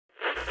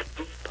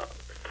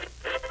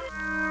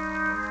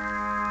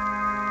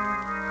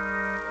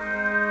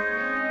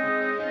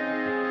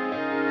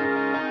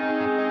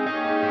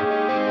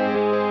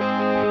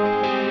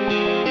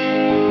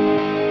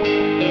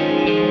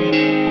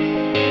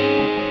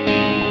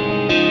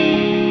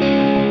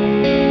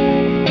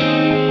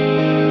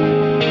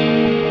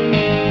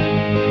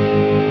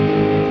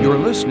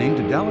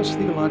Dallas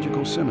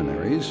Theological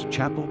Seminary's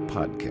Chapel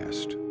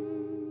Podcast.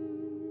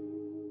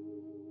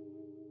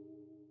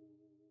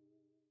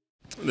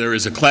 There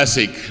is a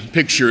classic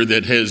picture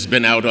that has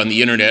been out on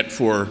the internet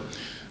for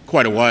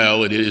quite a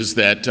while. It is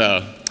that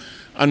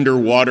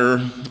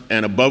underwater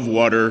and above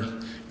water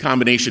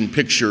combination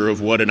picture of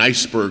what an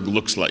iceberg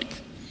looks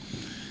like.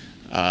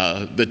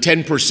 The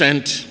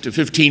 10% to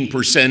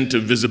 15%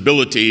 of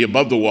visibility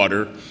above the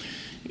water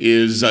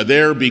is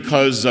there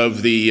because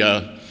of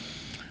the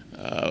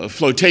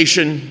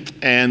flotation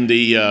and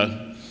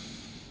the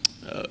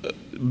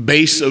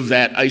base of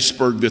that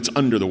iceberg that's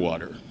under the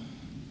water.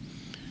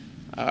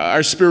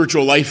 Our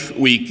Spiritual Life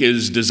Week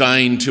is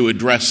designed to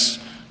address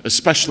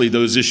especially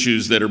those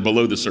issues that are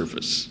below the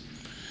surface.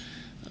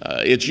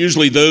 It's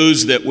usually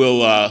those that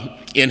will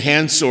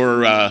enhance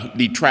or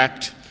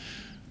detract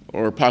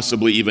or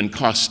possibly even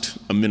cost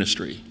a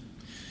ministry.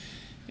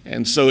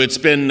 And so it's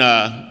been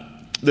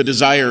the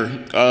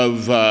desire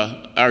of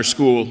our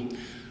school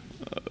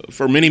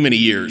for many, many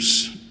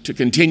years to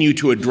continue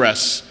to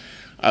address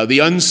the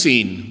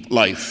unseen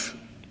life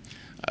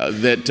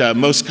that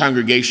most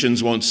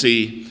congregations won't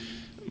see,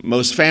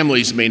 most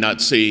families may not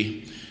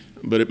see,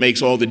 but it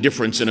makes all the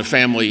difference in a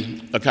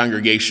family, a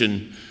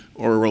congregation,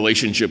 or a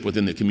relationship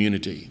within the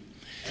community.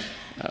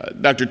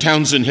 Dr.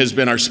 Townsend has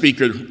been our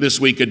speaker this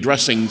week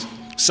addressing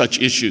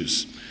such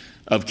issues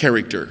of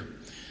character.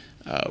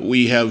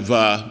 We have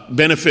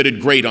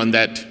benefited great on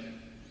that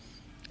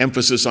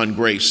emphasis on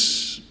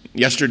grace.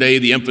 Yesterday,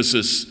 the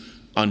emphasis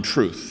on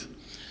truth.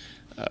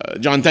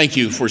 John, thank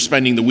you for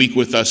spending the week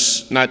with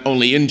us, not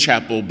only in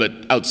chapel, but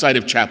outside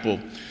of chapel,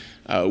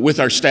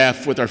 with our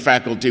staff, with our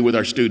faculty, with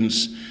our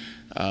students,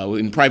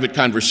 in private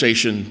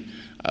conversation.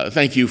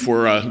 Thank you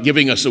for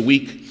giving us a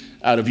week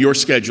out of your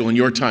schedule and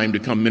your time to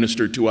come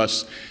minister to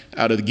us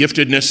out of the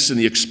giftedness and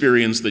the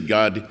experience that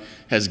God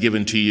has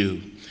given to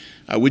you.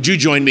 Would you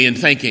join me in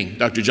thanking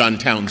Dr. John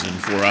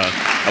Townsend for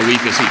a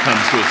week as he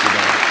comes to us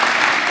today?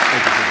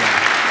 Thank you for that.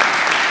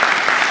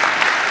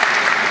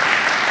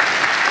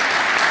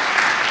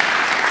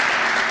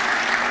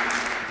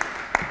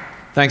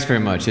 Thanks very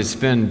much. It's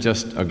been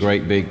just a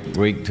great big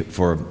week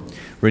for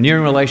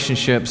renewing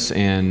relationships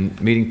and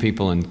meeting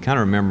people and kind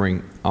of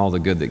remembering all the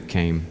good that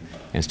came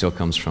and still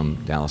comes from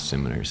Dallas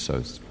Seminary.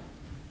 So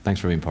thanks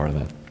for being part of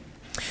that.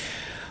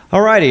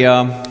 All righty.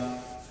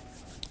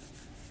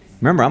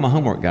 Remember, I'm a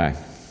homework guy.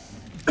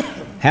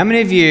 How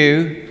many of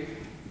you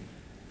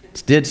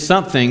did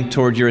something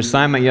toward your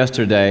assignment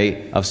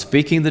yesterday of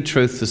speaking the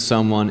truth to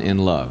someone in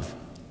love?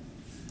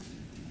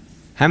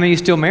 How many of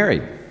you still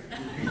married?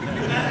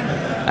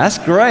 That's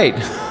great.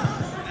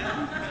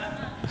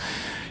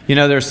 You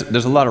know, there's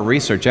a lot of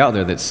research out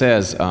there that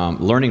says,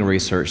 learning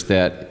research,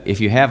 that if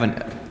you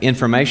have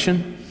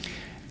information,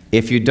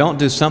 if you don't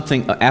do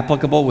something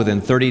applicable within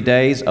 30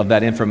 days of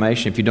that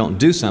information, if you don't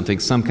do something,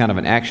 some kind of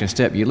an action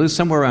step, you lose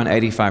somewhere around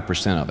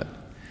 85% of it.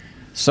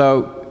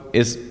 So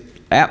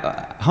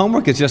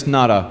homework is just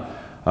not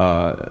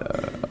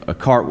a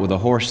cart with a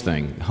horse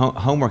thing.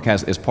 Homework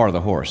is part of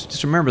the horse.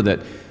 Just remember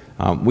that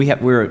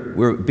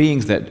we're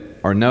beings that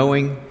are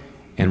knowing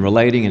and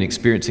relating and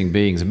experiencing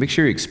beings, and make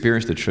sure you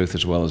experience the truth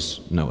as well as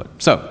know it.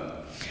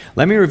 So,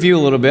 let me review a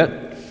little bit.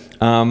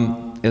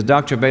 As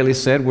Dr. Bailey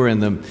said, we're in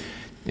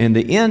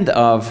the end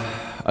of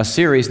a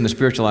series in the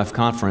Spiritual Life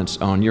Conference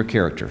on your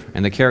character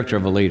and the character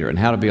of a leader and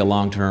how to be a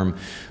long-term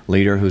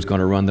leader who's going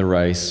to run the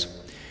race.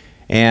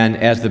 And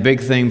as the big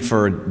theme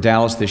for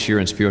Dallas this year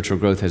in spiritual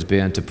growth has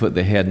been to put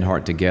the head and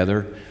heart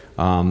together,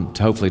 to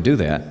hopefully do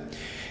that.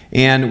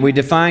 And we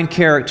define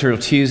character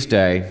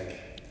Tuesday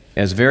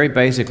as very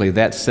basically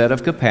that set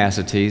of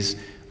capacities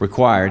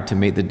required to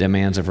meet the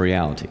demands of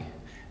reality.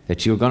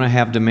 That you're going to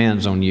have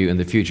demands on you in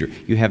the future.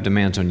 You have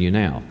demands on you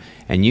now.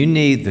 And you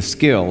need the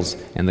skills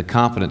and the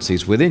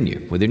competencies within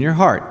you, within your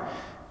heart,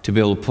 to be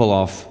able to pull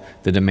off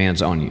the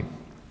demands on you.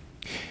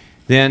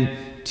 Then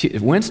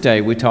Wednesday,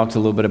 we talked a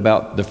little bit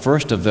about the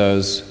first of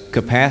those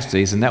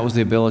capacities, and that was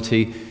the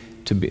ability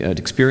to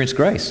experience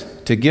grace,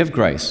 to give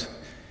grace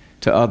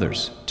to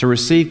others, to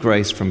receive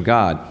grace from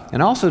God,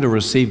 and also to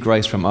receive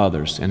grace from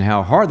others, and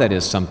how hard that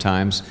is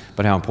sometimes,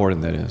 but how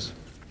important that is.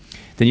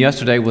 Then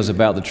yesterday was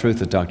about the truth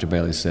that Dr.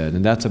 Bailey said,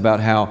 and that's about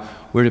how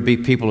we're to be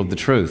people of the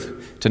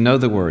truth, to know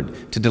the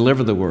Word, to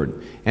deliver the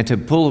Word, and to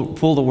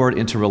pull the Word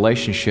into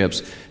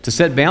relationships, to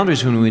set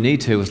boundaries when we need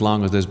to, as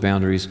long as those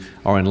boundaries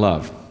are in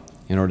love,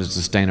 in order to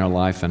sustain our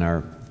life and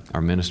our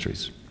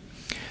ministries.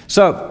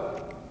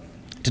 So,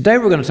 today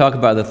we're going to talk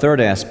about the third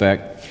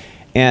aspect,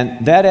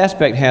 and that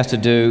aspect has to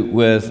do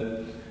with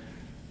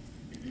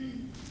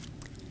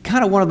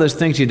kind of one of those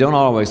things you don't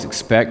always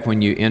expect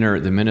when you enter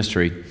the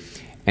ministry,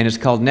 and it's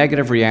called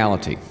negative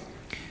reality.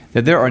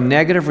 That there are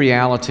negative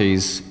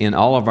realities in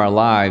all of our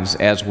lives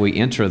as we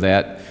enter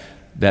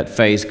that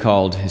phase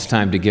called it's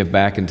time to give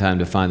back and time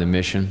to find the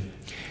mission.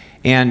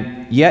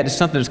 And yet it's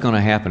something that's going to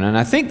happen. And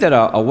I think that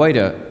a way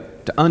to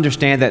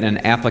understand that in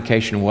an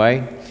application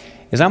way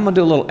is I'm going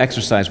to do a little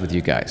exercise with you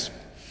guys.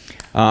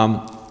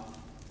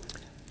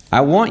 I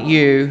want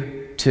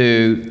you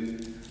to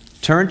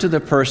turn to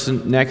the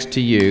person next to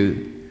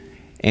you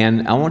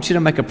And I want you to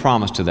make a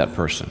promise to that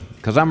person,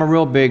 because I'm a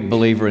real big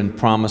believer in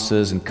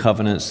promises and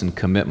covenants and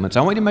commitments.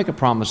 I want you to make a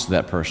promise to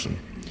that person,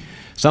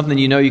 something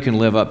you know you can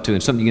live up to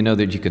and something you know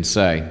that you can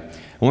say.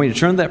 I want you to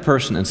turn to that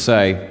person and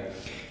say,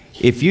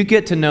 if you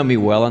get to know me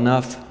well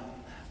enough,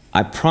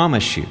 I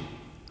promise you,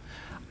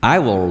 I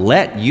will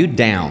let you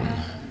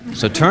down.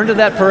 So turn to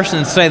that person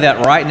and say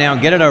that right now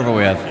and get it over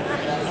with.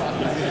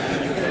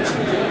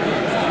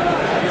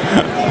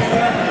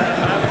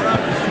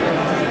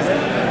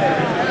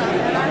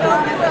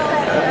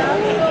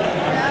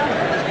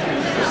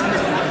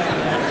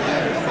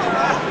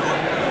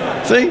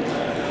 See?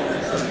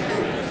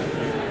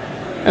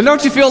 And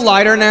don't you feel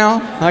lighter now?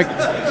 Like,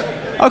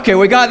 okay,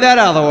 we got that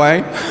out of the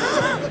way.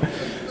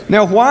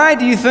 Now, why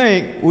do you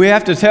think we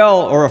have to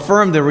tell or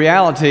affirm the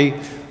reality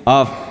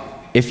of,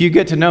 if you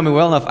get to know me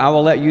well enough, I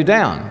will let you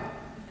down?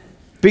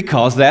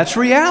 Because that's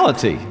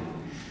reality.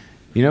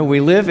 You know, we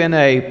live in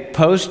a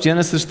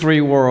post-Genesis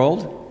 3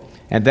 world,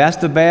 and that's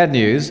the bad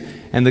news.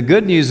 And the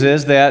good news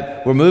is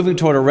that we're moving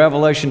toward a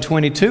Revelation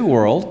 22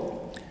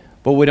 world,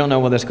 but we don't know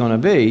what that's going to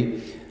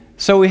be.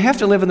 So we have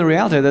to live in the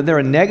reality that there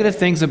are negative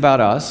things about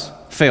us,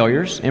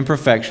 failures,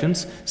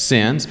 imperfections,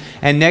 sins,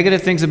 and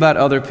negative things about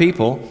other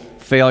people,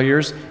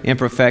 failures,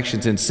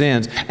 imperfections, and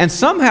sins. And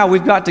somehow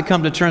we've got to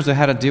come to terms with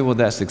how to deal with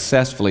that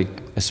successfully,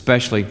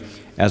 especially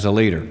as a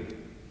leader.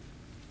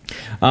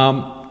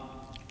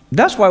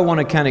 That's why I want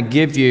to kind of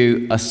give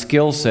you a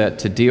skill set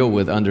to deal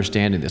with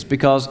understanding this,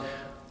 because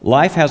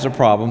life has a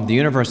problem, the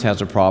universe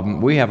has a problem,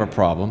 we have a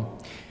problem,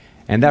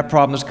 and that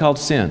problem is called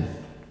sin.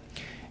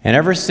 And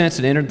ever since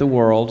it entered the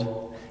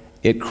world,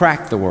 it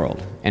cracked the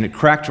world, and it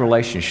cracked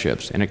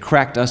relationships, and it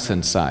cracked us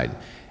inside.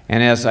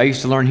 And as I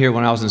used to learn here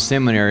when I was in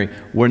seminary,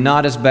 we're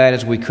not as bad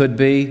as we could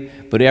be,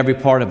 but every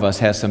part of us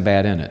has some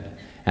bad in it.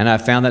 And I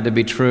found that to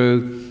be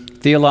true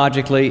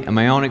theologically, in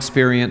my own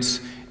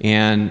experience,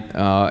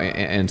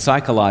 and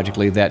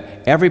psychologically,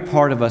 that every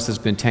part of us has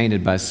been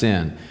tainted by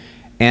sin.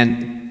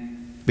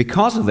 And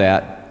because of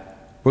that,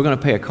 we're going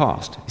to pay a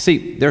cost.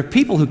 See, there are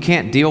people who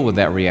can't deal with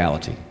that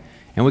reality,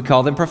 and we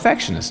call them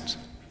perfectionists.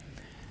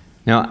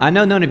 Now, I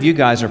know none of you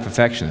guys are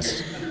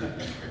perfectionists,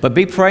 but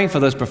be praying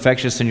for those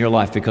perfectionists in your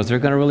life, because they're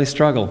going to really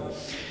struggle.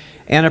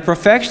 And a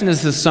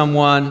perfectionist is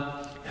someone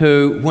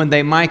who, when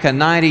they make a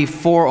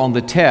 94 on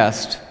the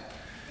test,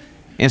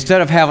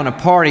 instead of having a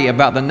party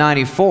about the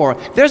 94,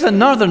 there's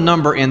another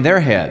number in their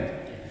head.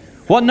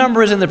 What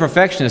number is in the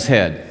perfectionist's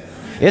head?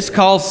 It's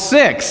called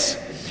 6.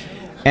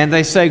 And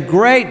they say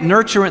great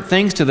nurturant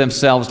things to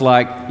themselves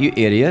like, you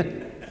idiot,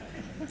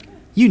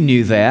 you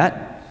knew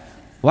that.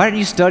 Why didn't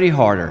you study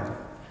harder?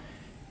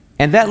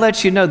 And that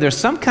lets you know there's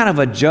some kind of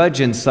a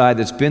judge inside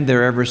that's been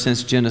there ever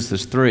since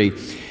Genesis 3.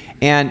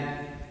 And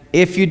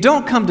if you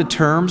don't come to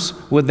terms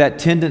with that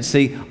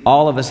tendency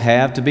all of us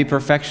have to be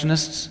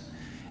perfectionists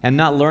and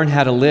not learn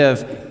how to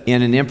live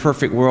in an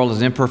imperfect world as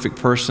an imperfect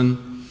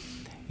person,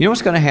 you know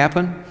what's going to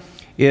happen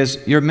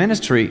is your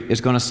ministry is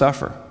going to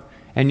suffer,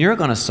 and you're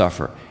going to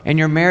suffer, and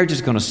your marriage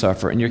is going to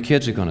suffer, and your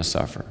kids are going to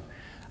suffer.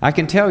 I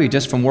can tell you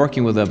just from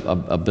working with a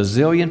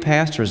bazillion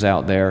pastors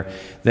out there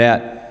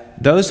that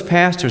those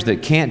pastors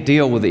that can't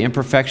deal with the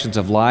imperfections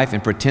of life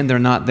and pretend they're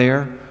not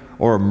there,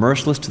 or are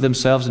merciless to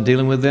themselves in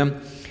dealing with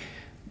them,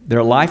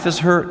 their life is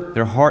hurt,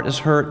 their heart is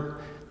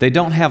hurt, they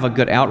don't have a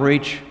good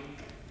outreach.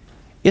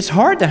 It's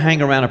hard to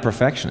hang around a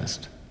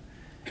perfectionist.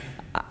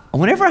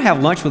 Whenever I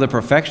have lunch with a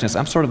perfectionist,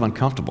 I'm sort of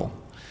uncomfortable,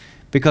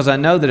 because I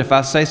know that if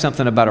I say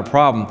something about a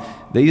problem,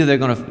 either they're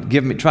going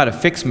to try to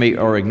fix me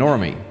or ignore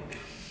me.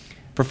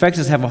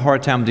 Perfectionists have a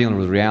hard time dealing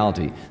with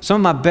reality.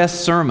 Some of my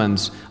best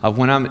sermons of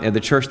when I'm at the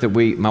church that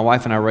my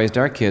wife and I raised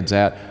our kids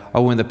at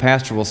are when the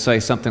pastor will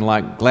say something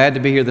like, glad to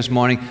be here this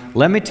morning.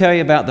 Let me tell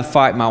you about the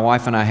fight my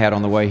wife and I had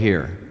on the way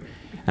here.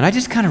 And I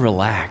just kind of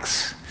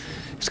relax.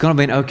 It's going to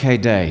be an okay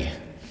day.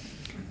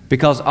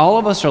 Because all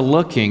of us are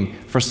looking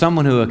for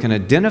someone who can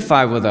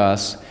identify with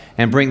us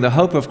and bring the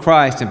hope of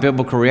Christ and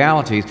biblical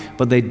realities,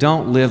 but they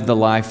don't live the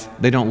life,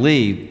 they don't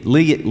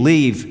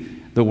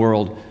leave the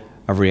world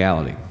of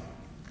reality.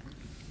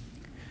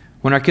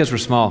 When our kids were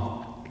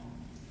small,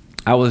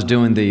 I was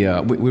doing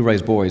we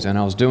raised boys, and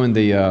I was doing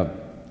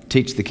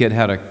teach the kid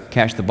how to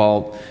catch the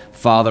ball,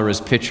 father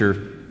as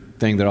pitcher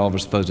thing that all of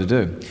us are supposed to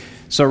do.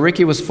 So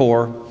Ricky was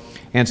 4,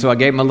 and so I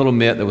gave him a little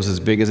mitt that was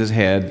as big as his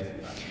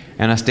head,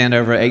 and I stand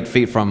over 8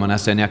 feet from him, and I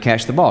said, now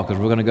catch the ball, because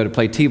we're going to go to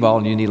play t-ball,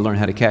 and you need to learn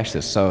how to catch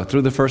this. So I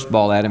threw the first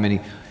ball at him, and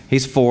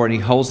he's 4, and he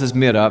holds his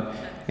mitt up,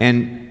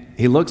 and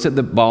he looks at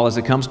the ball as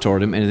it comes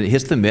toward him, and it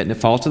hits the mitt, and it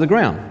falls to the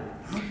ground.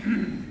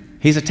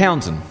 He's a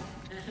Townsend.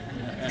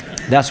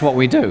 That's what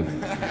we do.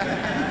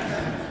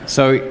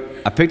 So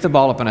I picked the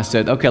ball up and I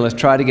said, okay, let's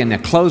try it again. Now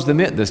close the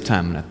mitt this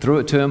time. And I threw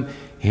it to him.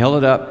 He held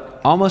it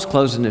up, almost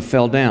closed it, and it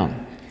fell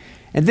down.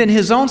 And then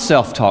his own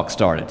self-talk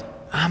started.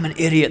 I'm an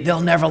idiot. They'll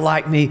never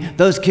like me.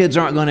 Those kids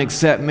aren't going to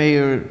accept me.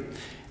 And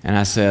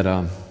I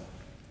said,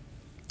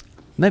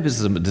 maybe this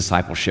is a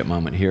discipleship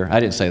moment here. I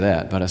didn't say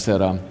that, but I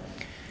said,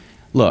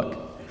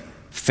 look,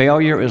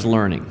 failure is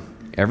learning.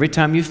 Every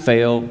time you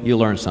fail, you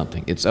learn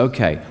something. It's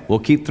okay. We'll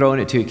keep throwing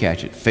it till you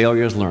catch it.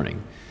 Failure is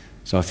learning.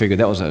 So I figured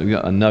that was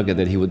a nugget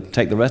that he would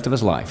take the rest of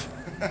his life.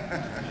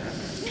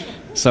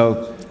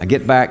 So I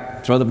get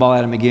back, throw the ball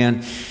at him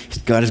again. He's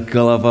got his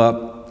glove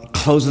up,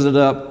 closes it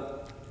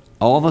up.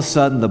 All of a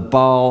sudden, the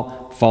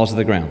ball falls to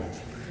the ground.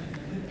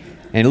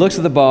 And he looks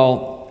at the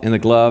ball and the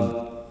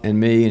glove and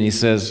me, and he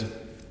says,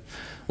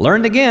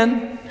 "Learned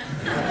again."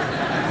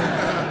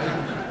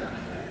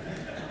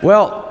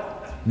 Well,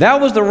 that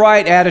was the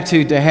right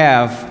attitude to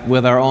have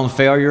with our own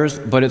failures,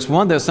 but it's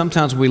one that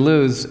sometimes we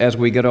lose as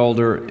we get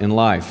older in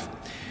life.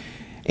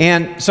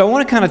 And so I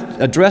want to kind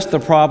of address the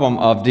problem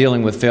of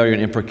dealing with failure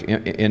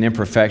and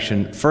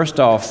imperfection, first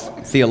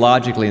off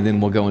theologically, and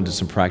then we'll go into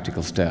some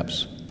practical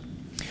steps.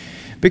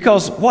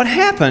 Because what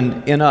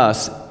happened in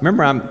us,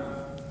 remember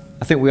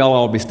I think we all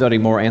ought to be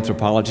studying more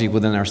anthropology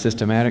within our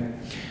systematic.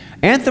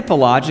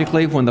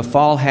 Anthropologically, when the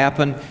fall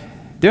happened,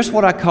 there's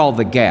what I call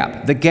the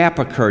gap. The gap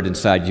occurred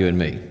inside you and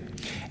me.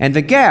 And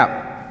the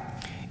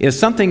gap is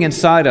something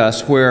inside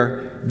us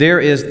where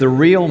there is the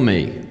real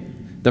me,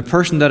 the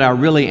person that I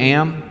really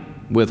am,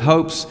 with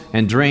hopes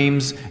and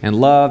dreams and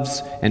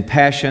loves and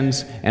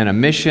passions and a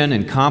mission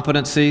and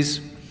competencies.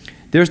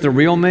 There's the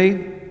real me,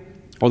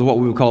 or what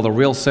we would call the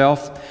real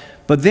self.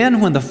 But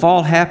then when the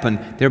fall happened,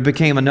 there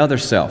became another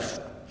self,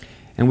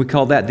 and we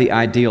call that the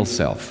ideal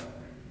self.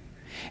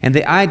 And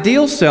the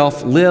ideal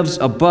self lives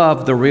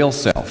above the real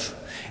self.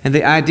 And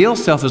the ideal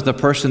self is the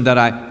person that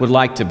I would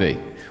like to be,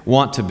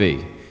 want to be,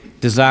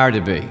 desire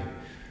to be.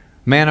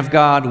 Man of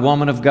God,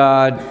 woman of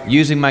God,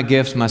 using my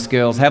gifts, my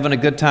skills, having a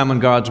good time in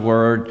God's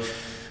Word,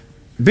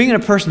 being a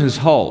person who's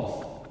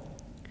whole.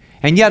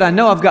 And yet I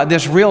know I've got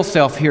this real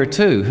self here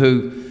too,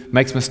 who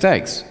makes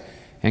mistakes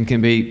and can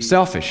be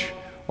selfish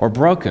or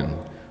broken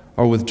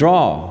or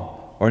withdraw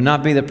or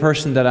not be the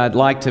person that I'd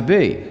like to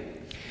be.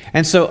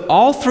 And so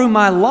all through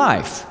my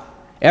life,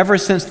 ever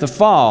since the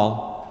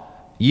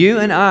fall, you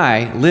and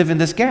I live in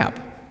this gap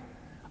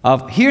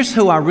of here's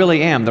who I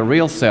really am, the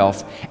real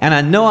self, and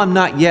I know I'm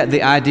not yet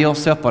the ideal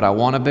self, but I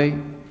want to be.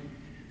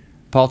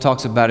 Paul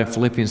talks about it in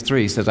Philippians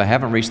 3. He says, I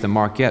haven't reached the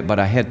mark yet, but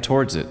I head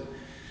towards it.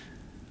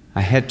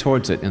 I head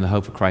towards it in the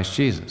hope of Christ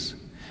Jesus.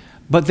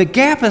 But the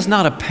gap is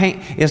not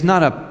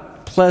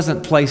a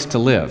pleasant place to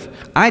live.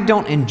 I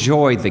don't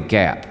enjoy the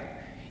gap.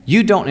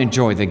 You don't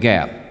enjoy the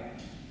gap.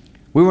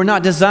 We were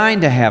not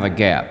designed to have a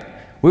gap.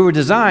 We were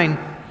designed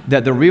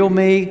that the real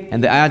me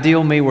and the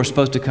ideal me were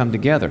supposed to come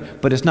together,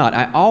 but it's not.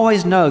 I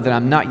always know that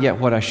I'm not yet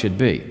what I should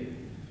be.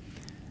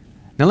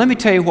 Now let me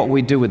tell you what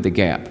we do with the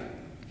gap.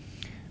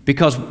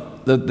 Because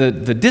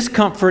the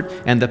discomfort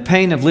and the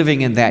pain of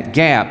living in that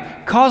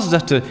gap causes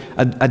us to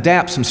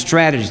adapt some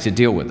strategies to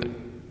deal with it.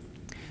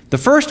 The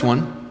first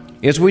one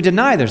is we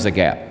deny there's a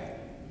gap.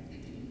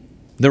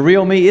 The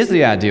real me is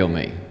the ideal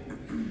me.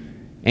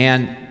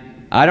 And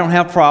I don't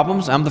have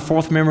problems. I'm the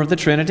fourth member of the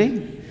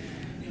Trinity.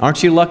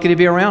 Aren't you lucky to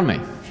be around me?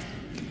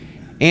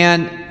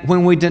 And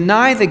when we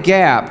deny the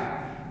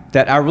gap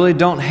that I really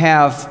don't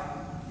have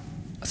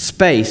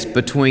space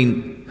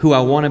between who I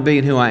want to be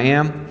and who I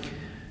am,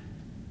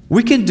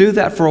 we can do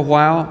that for a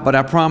while, but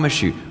I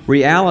promise you,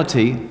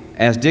 reality,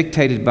 as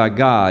dictated by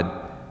God,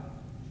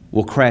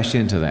 will crash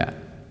into that.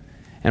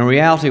 And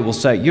reality will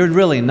say, you're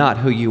really not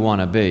who you want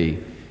to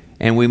be.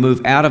 And we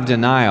move out of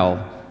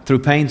denial through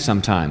pain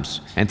sometimes,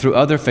 and through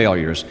other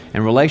failures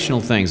and relational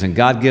things. And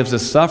God gives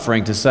us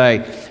suffering to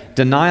say,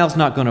 denial's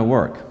not going to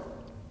work.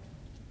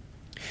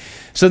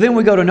 So then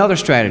we go to another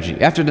strategy.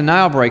 After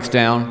denial breaks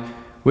down,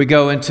 we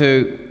go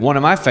into one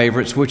of my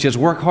favorites, which is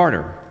work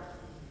harder.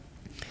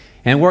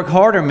 And work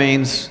harder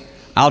means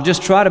I'll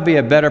just try to be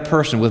a better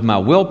person with my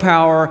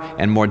willpower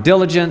and more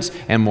diligence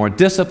and more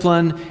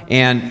discipline,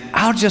 and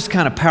I'll just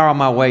kind of power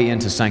my way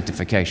into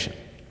sanctification.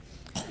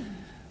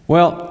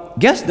 Well,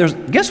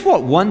 guess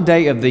what one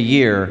day of the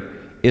year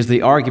is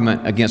the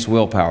argument against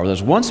willpower?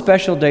 There's one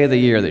special day of the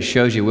year that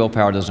shows you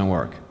willpower doesn't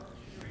work.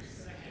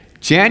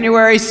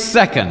 January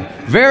 2nd.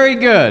 Very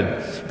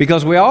good.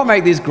 Because we all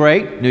make these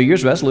great New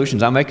Year's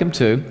resolutions. I make them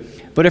too.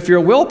 But if you're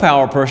a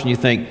willpower person, you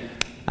think,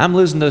 I'm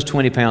losing those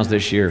 20 pounds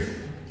this year.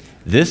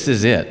 This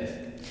is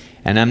it.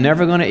 And I'm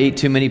never going to eat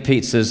too many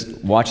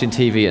pizzas watching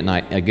TV at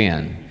night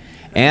again.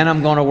 And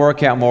I'm going to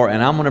work out more,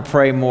 and I'm going to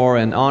pray more,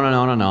 and on and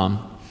on and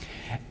on.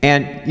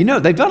 And, you know,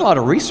 they've done a lot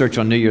of research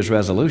on New Year's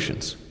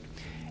resolutions.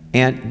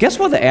 And guess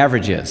what the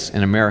average is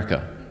in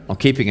America on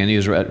keeping a New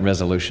Year's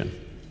resolution?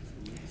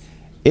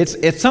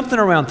 It's something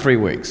around 3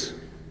 weeks.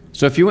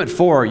 So if you went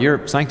 4,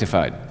 you're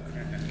sanctified.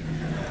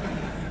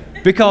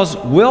 Because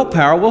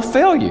willpower will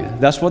fail you.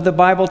 That's what the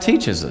Bible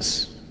teaches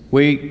us.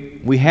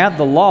 We have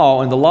the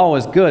law, and the law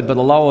is good, but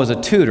the law is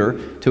a tutor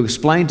to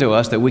explain to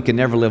us that we can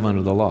never live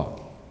under the law.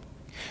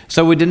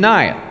 So we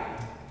deny it,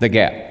 the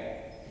gap.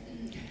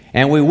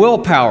 And we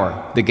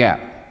willpower the gap.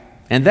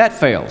 And that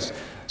fails.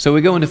 So we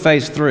go into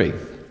phase 3.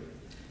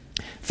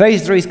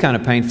 Phase 3 is kind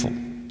of painful.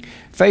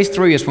 Phase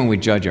 3 is when we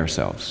judge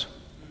ourselves.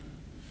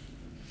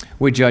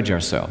 We judge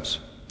ourselves.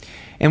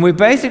 And we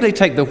basically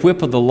take the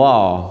whip of the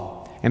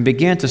law and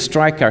begin to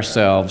strike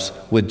ourselves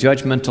with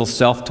judgmental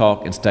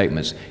self-talk and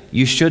statements.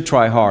 You should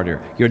try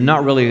harder. You're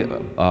not really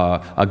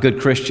a good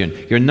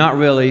Christian. You're not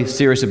really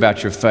serious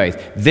about your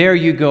faith. There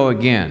you go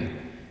again.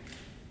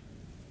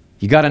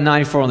 You got a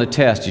 94 on the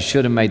test. You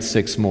should have made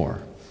 6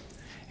 more.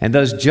 And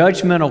those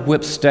judgmental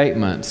whip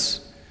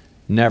statements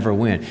never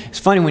win. It's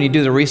funny when you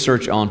do the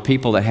research on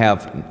people that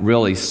have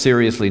really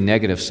seriously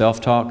negative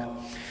self-talk.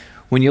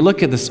 When you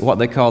look at this, what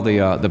they call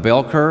the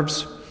bell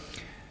curves,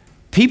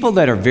 people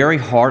that are very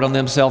hard on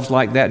themselves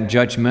like that and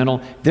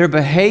judgmental, their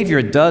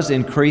behavior does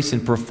increase in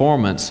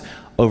performance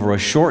over a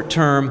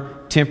short-term,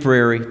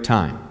 temporary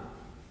time.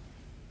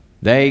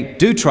 They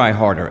do try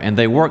harder and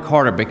they work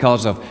harder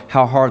because of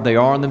how hard they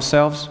are on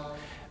themselves.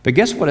 But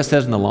guess what it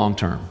says in the long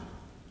term?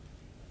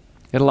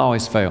 It'll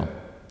always fail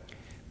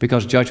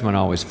because judgment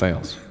always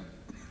fails.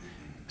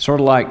 Sort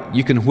of like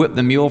you can whip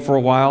the mule for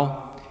a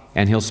while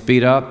and he'll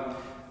speed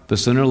up, but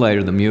sooner or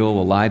later the mule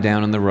will lie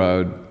down in the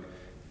road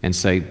and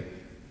say,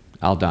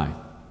 I'll die.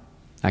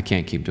 I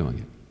can't keep doing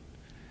it.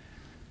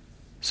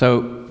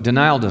 So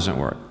denial doesn't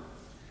work.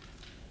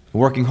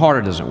 Working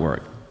harder doesn't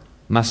work.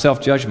 My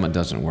self-judgment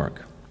doesn't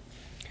work.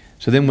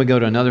 So then we go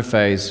to another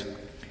phase,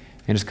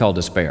 and it's called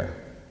despair.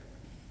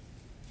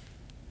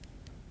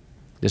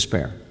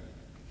 Despair.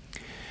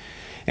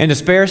 And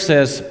despair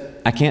says,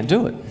 I can't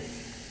do it.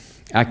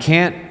 I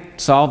can't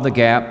solve the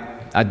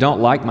gap. I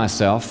don't like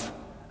myself.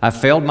 I've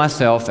failed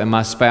myself and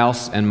my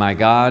spouse and my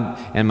God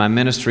and my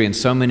ministry in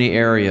so many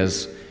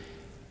areas.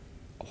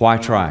 Why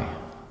try?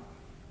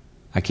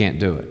 I can't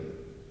do it.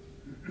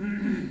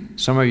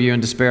 Some of you are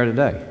in despair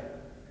today.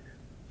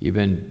 You've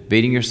been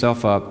beating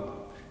yourself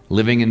up,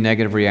 living in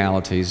negative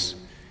realities,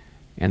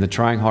 and the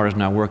trying hard is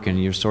not working.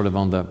 You're sort of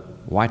on the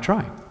why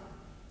try?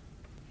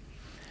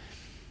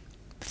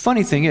 The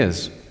funny thing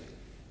is,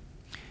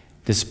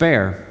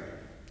 despair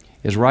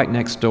is right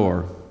next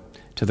door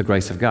to the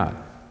grace of God.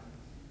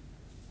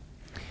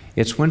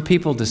 It's when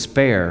people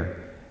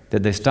despair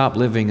that they stop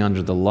living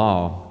under the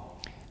law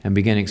and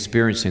begin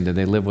experiencing that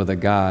they live with a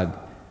God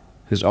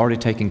who's already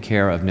taken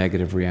care of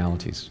negative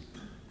realities.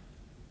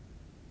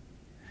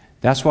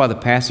 That's why the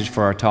passage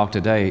for our talk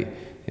today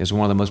is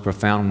one of the most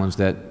profound ones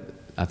that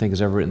I think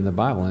is ever written in the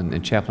Bible,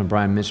 and Chaplain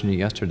Brian mentioned it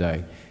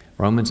yesterday.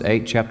 Romans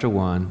 8, chapter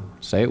 1,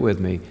 say it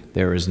with me,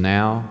 there is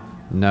now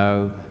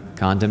no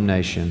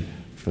condemnation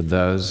for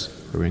those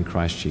who are in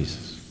Christ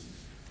Jesus.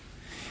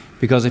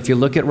 Because if you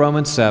look at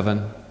Romans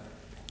 7,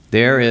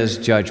 there is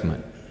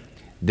judgment.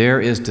 There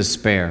is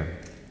despair.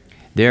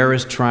 There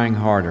is trying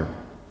harder.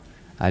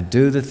 I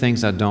do the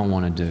things I don't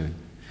want to do.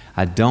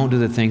 I don't do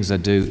the things I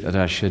do that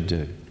I should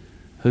do.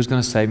 Who's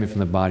going to save me from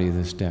the body of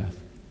this death?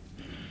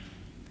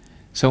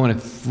 So in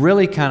a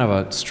really kind of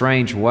a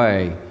strange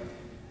way,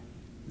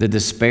 the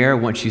despair,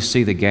 once you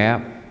see the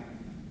gap,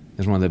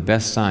 is one of the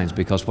best signs,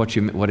 because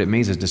what it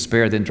means is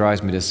despair then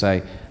drives me to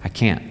say, I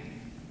can't.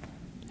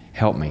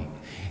 Help me.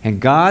 And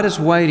God is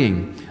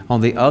waiting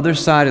on the other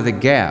side of the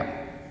gap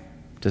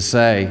to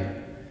say,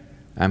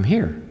 I'm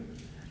here.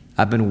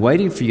 I've been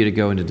waiting for you to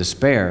go into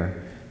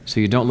despair so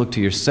you don't look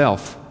to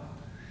yourself,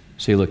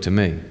 so you look to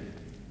me.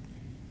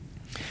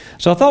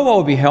 So I thought what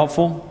would be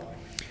helpful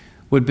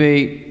would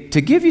be to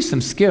give you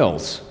some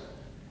skills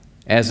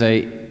as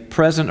a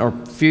present or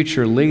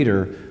future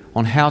leader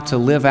on how to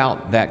live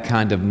out that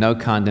kind of no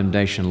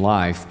condemnation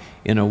life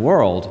in a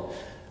world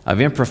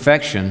of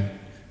imperfection,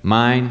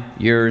 mine,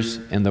 yours,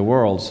 and the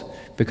world's,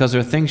 because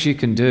there are things you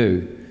can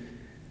do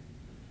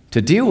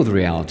to deal with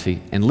reality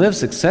and live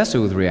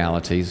successfully with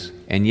realities,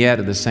 and yet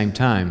at the same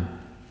time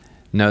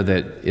know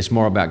that it's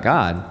more about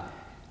God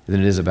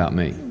than it is about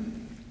me.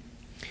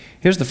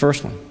 Here's the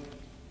first one.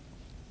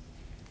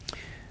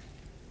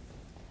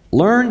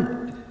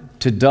 Learn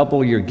to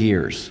double your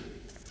gears.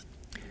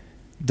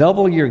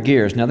 Double your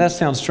gears. Now that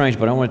sounds strange,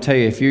 but I want to tell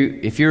you,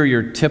 if you're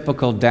your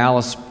typical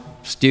Dallas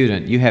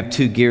student, you have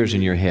 2 gears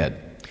in your head.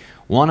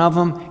 One of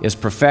them is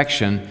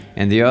perfection,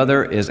 and the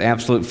other is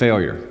absolute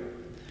failure.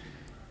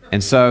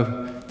 And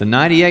so the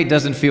 98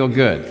 doesn't feel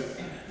good.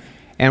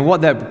 And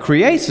what that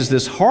creates is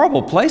this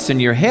horrible place in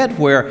your head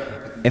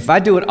where if I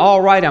do it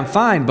all right, I'm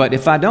fine, but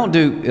if I don't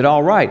do it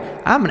all right,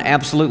 I'm an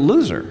absolute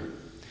loser.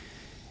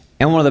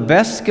 And one of the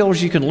best skills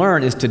you can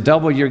learn is to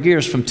double your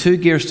gears from 2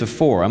 gears to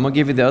 4. I'm going to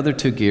give you the other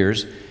 2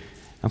 gears.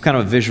 I'm kind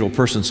of a visual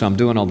person, so I'm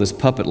doing all this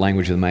puppet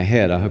language with my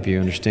head. I hope you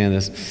understand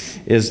this.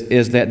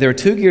 Is that there are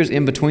 2 gears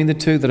in between the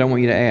 2 that I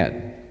want you to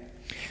add.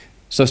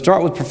 So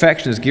start with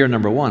perfection as gear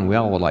number 1. We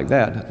all would like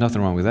that.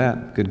 Nothing wrong with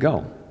that. Good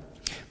goal.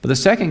 But the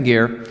second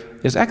gear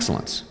is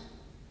excellence.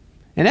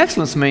 And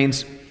excellence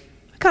means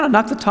I kind of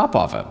knocked the top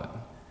off of it.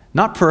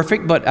 Not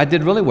perfect, but I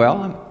did really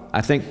well.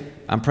 I think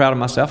I'm proud of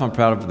myself. I'm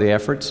proud of the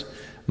efforts.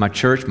 My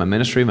church, my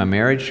ministry, my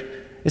marriage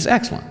is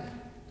excellent.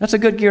 That's a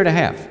good gear to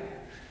have.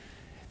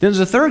 Then there's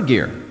a third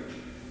gear,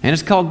 and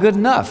it's called good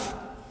enough.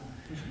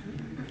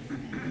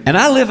 And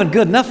I live in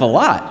good enough a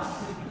lot.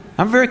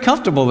 I'm very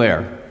comfortable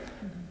there.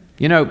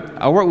 You know,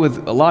 I work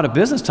with a lot of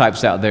business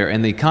types out there,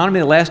 and the economy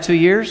the last 2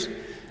 years,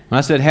 when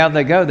I said, how'd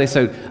they go? They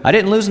said, I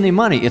didn't lose any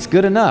money. It's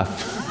good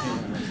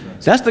enough.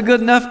 So that's the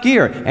good enough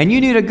gear. And you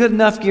need a good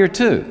enough gear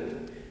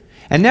too.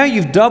 And now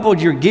you've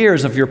doubled your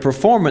gears of your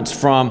performance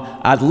from,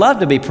 I'd love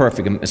to be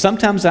perfect.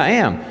 Sometimes I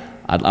am.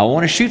 I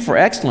want to shoot for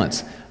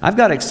excellence. I've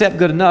got to accept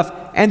good enough.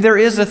 And there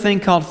is a thing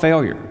called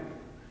failure.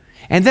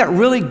 And that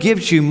really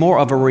gives you more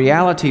of a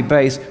reality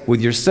base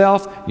with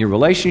yourself, your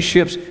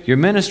relationships, your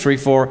ministry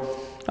for,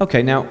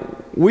 okay, now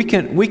we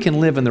can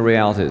live in the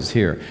realities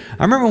here.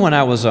 I remember when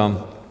I was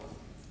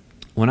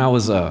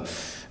a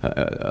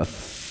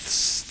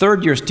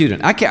third-year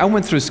student. I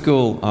went through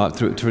school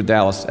through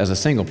Dallas as a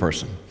single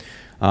person,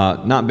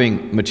 not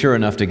being mature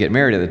enough to get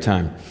married at the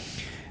time.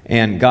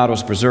 And God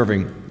was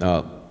preserving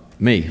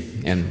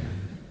me and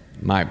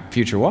my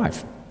future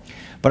wife.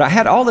 But I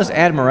had all this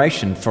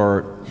admiration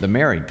for the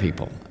married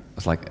people.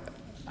 It's like,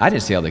 I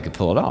didn't see how they could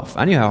pull it off.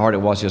 I knew how hard it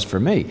was just for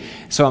me.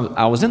 So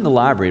I was in the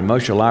library,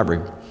 Mosher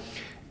Library,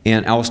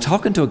 and I was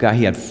talking to a guy.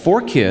 He had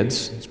 4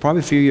 kids. There's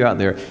probably a few of you out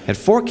there. Had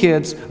 4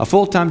 kids, a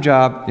full-time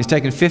job. He's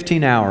taking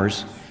 15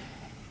 hours.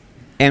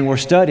 And we're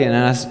studying,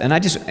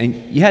 and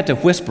you had to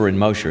whisper in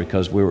Mosher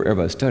because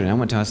everybody was studying. I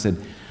went to him and I said,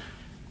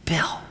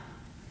 Bill,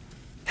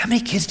 how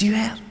many kids do you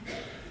have?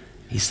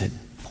 He said,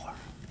 4.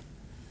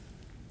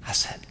 I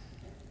said,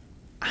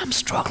 I'm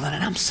struggling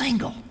and I'm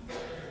single.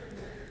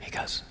 He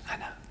goes, I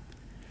know.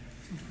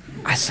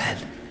 I said,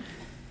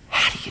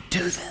 how do you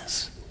do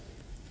this?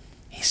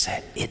 He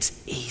said,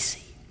 it's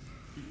easy.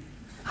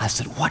 I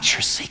said, what's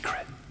your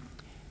secret?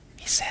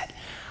 He said,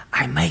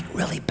 I make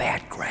really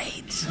bad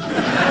grades.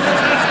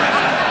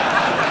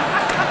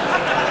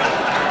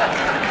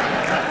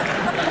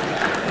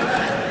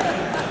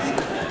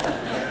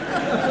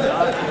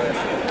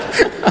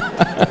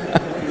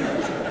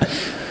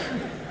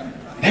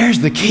 There's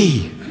the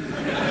key.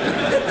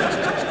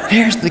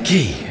 Here's the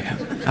key.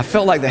 I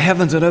felt like the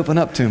heavens had opened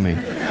up to me.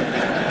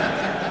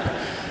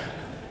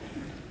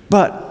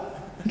 But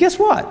guess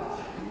what?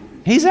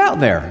 He's out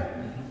there.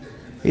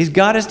 He's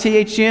got his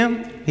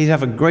THM. He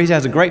has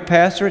a great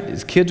pastorate.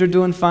 His kids are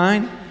doing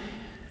fine.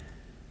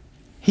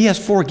 He has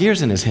 4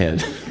 gears in his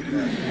head.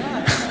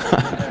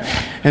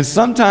 And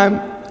sometime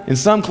in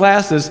some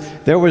classes,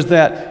 there was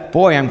that,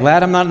 boy, I'm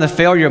glad I'm not in the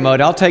failure mode.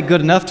 I'll take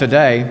good enough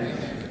today.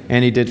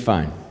 And he did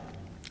fine.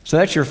 So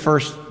that's your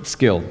first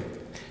skill.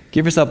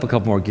 Give yourself a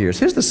couple more gears.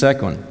 Here's the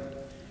second one.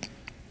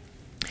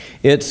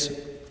 It's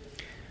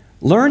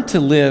learn to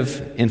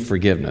live in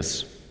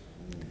forgiveness.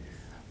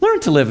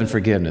 Learn to live in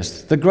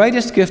forgiveness. The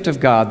greatest gift of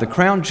God, the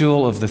crown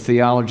jewel of the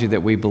theology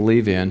that we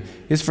believe in,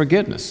 is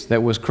forgiveness.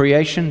 That was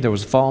creation, there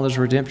was fall, there's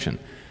redemption.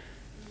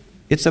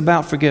 It's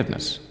about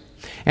forgiveness.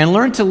 And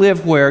learn to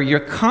live where you're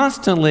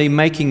constantly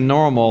making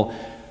normal,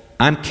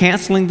 I'm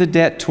canceling the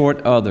debt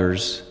toward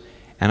others,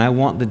 and I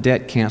want the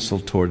debt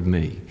canceled toward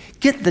me.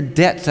 Get the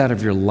debts out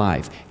of your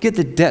life. Get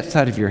the debts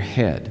out of your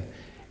head.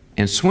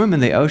 And swim in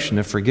the ocean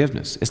of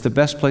forgiveness. It's the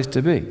best place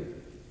to be.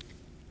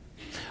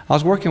 I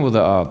was working with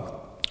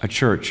a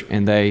church,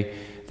 and they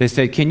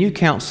said, can you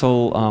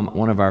counsel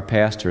one of our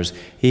pastors?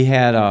 He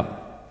had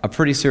a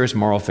pretty serious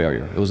moral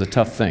failure. It was a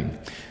tough thing.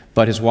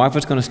 But his wife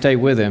was going to stay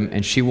with him,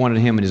 and she wanted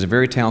him, and he's a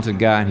very talented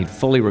guy, and he'd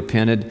fully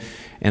repented.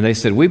 And they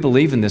said, we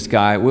believe in this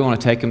guy. We want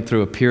to take him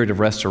through a period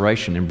of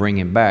restoration and bring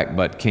him back,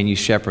 but can you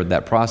shepherd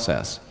that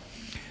process?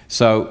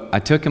 So I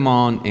took him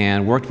on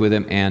and worked with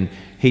him, and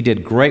he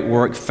did great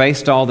work,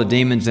 faced all the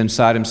demons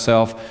inside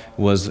himself,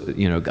 was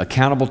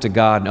accountable to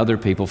God and other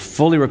people,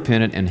 fully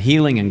repentant and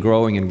healing and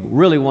growing in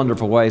really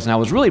wonderful ways. And I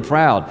was really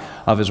proud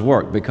of his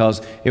work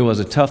because it was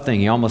a tough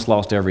thing. He almost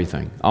lost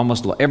everything.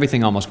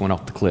 Everything almost went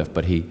off the cliff,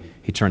 but he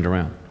turned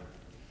around.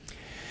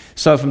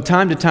 So from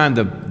time to time,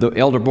 the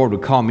elder board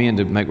would call me in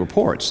to make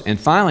reports. And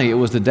finally, it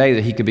was the day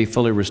that he could be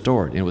fully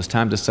restored. And it was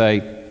time to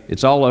say,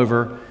 it's all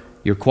over.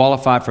 You're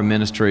qualified for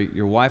ministry.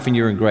 Your wife and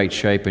you are in great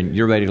shape, and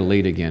you're ready to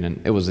lead again.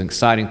 And it was an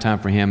exciting time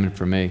for him and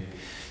for me.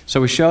 So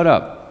we showed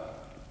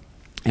up,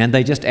 and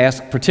they just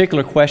asked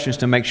particular questions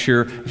to make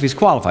sure if he's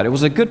qualified. It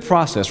was a good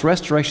process.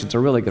 Restoration's a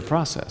really good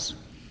process.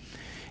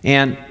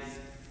 And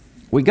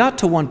we got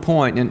to one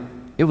point,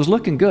 and it was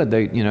looking good.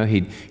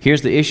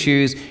 Here's the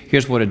issues.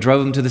 Here's what had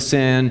drove him to the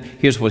sin.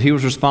 Here's what he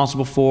was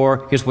responsible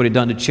for. Here's what he'd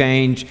done to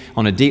change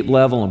on a deep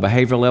level, on a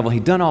behavioral level.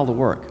 He'd done all the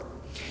work.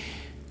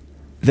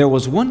 There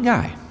was one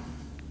guy,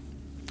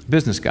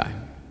 business guy,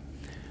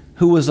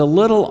 who was a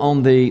little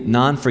on the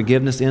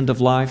non-forgiveness end of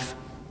life.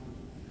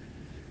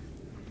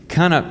 You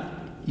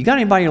got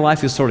anybody in your life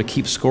who sort of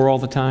keeps score all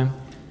the time?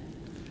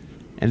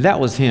 And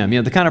that was him.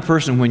 The kind of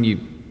person when you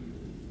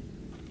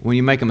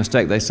make a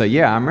mistake, they say,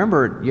 yeah, I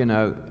remember,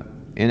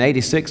 in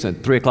 86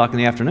 at 3 o'clock in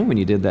the afternoon when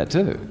you did that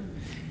too.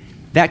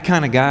 That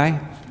kind of guy.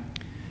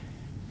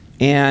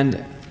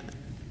 And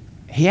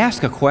he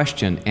asked a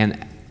question,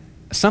 and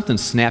something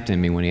snapped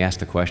in me when he asked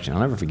the question. I'll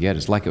never forget it.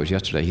 It's like it was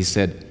yesterday.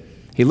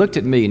 He looked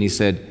at me and he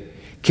said,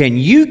 can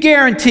you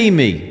guarantee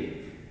me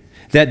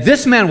that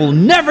this man will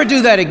never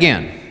do that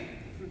again?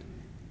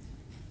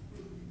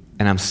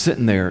 And I'm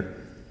sitting there,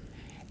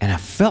 and I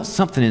felt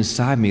something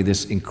inside me,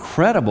 this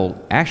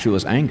incredible, actually it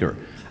was anger.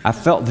 I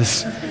felt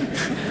this,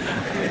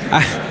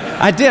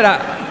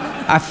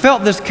 I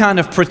felt this kind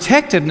of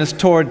protectiveness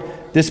toward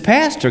this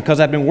pastor because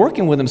I've been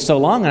working with him so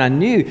long and I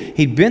knew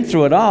he'd been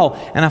through it all,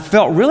 and I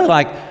felt really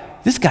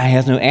like this guy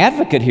has no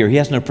advocate here. He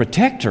has no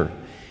protector.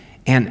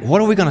 And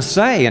what are we going to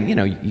say? And,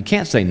 you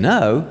can't say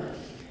no.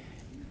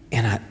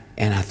 And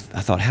I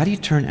thought, how do you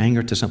turn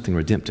anger to something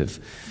redemptive?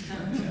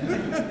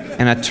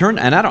 And I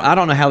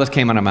don't know how this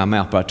came out of my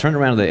mouth, but I turned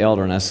around to the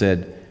elder and I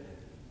said,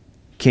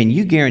 can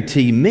you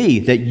guarantee me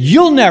that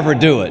you'll never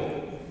do it?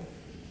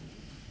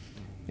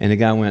 And the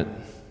guy went,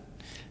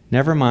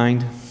 never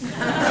mind.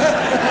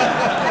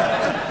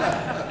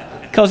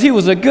 Because he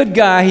was a good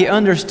guy, he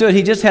understood,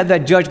 he just had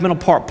that judgmental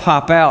part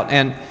pop out,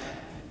 and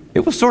it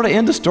was sort of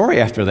end of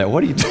story after that.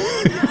 What do you do?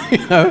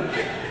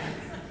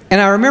 And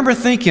I remember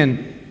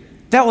thinking,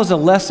 that was a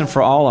lesson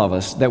for all of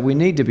us, that we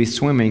need to be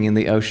swimming in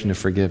the ocean of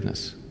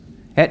forgiveness.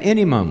 At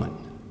any moment,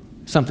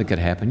 something could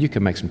happen. You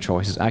could make some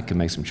choices. I could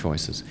make some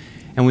choices.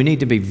 And we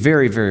need to be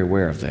very, very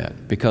aware of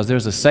that, because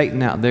there's a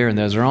Satan out there and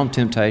there's our own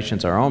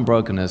temptations, our own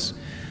brokenness.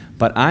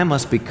 But I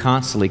must be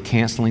constantly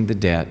canceling the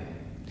debt,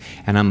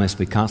 and I must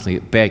be constantly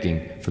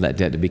begging for that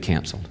debt to be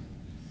canceled.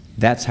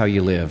 That's how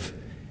you live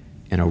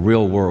in a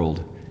real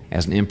world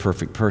as an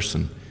imperfect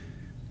person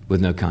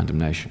with no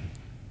condemnation.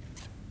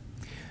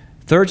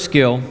 Third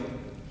skill,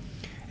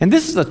 and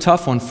this is a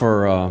tough one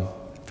for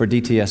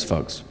DTS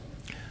folks.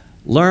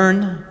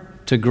 Learn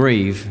to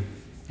grieve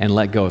and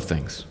let go of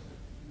things.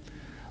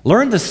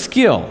 Learn the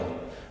skill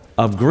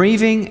of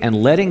grieving and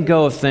letting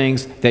go of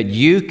things that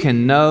you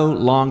can no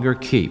longer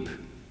keep.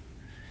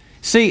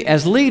 See,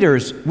 as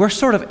leaders, we're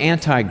sort of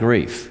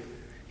anti-grief.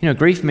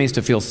 Grief means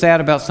to feel sad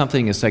about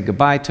something and say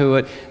goodbye to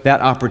it. That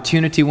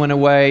opportunity went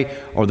away,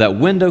 or that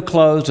window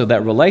closed, or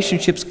that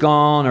relationship's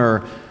gone,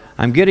 or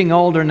I'm getting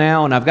older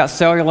now and I've got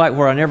cellulite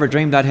where I never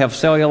dreamed I'd have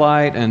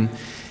cellulite. And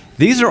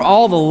these are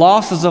all the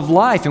losses of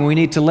life, and we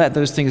need to let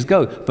those things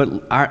go.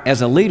 But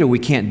as a leader, we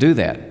can't do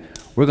that.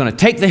 We're going to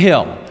take the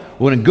hill.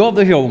 We're going to go up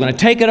the hill. We're going to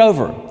take it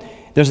over.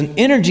 There's an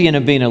energy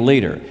in being a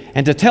leader.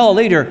 And to tell a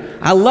leader,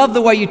 I love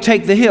the way you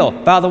take the hill.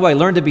 By the way,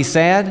 learn to be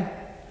sad.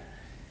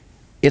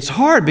 It's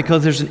hard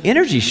because there's an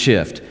energy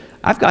shift.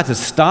 I've got to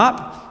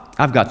stop.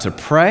 I've got to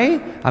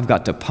pray. I've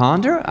got to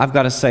ponder. I've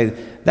got to say,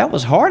 that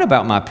was hard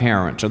about my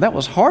parents, or that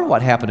was hard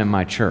what happened in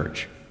my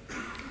church.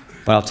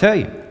 But I'll tell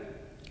you,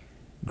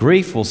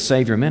 grief will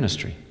save your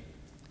ministry.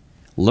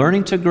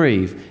 Learning to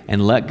grieve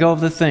and let go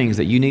of the things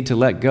that you need to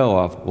let go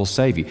of will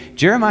save you.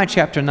 Jeremiah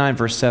chapter 9,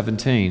 verse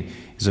 17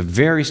 is a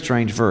very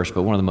strange verse,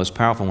 but one of the most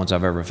powerful ones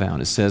I've ever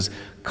found. It says,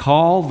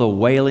 call the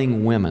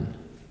wailing women.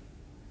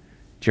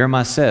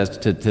 Jeremiah says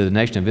to the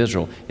nation of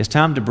Israel, it's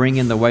time to bring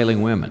in the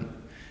wailing women.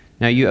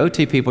 Now, you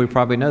OT people, you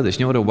probably know this.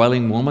 You know what a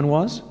wailing woman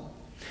was?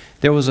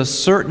 There was a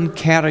certain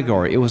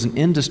category. It was an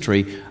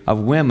industry of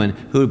women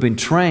who had been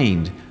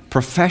trained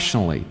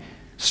professionally,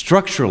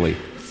 structurally,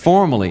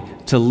 formally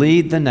to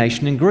lead the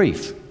nation in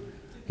grief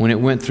when it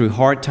went through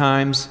hard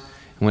times,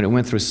 when it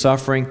went through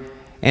suffering.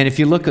 And if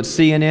you look at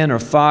CNN or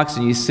Fox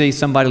and you see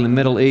somebody in the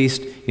Middle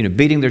East,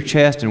 beating their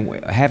chest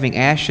and having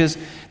ashes,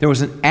 there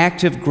was an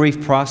active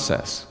grief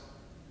process.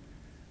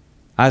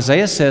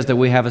 Isaiah says that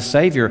we have a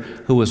Savior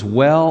who was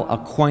well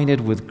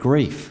acquainted with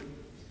grief.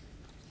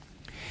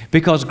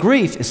 Because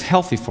grief is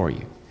healthy for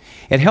you.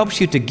 It helps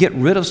you to get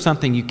rid of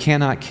something you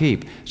cannot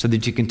keep so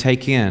that you can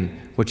take in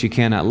what you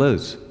cannot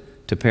lose,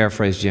 to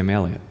paraphrase Jim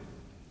Elliot.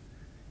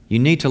 You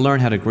need to learn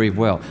how to grieve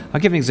well. I'll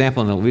give an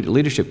example in the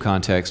leadership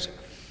context.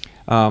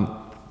 A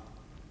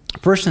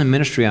person in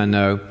ministry I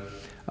know,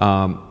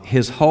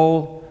 his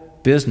whole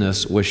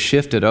business was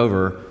shifted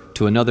over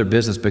to another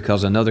business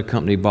because another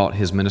company bought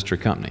his ministry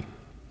company.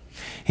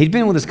 He'd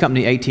been with his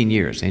company 18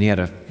 years, and he had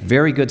a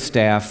very good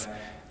staff,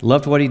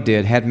 loved what he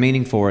did, had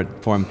meaning for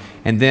him,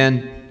 and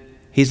then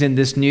he's in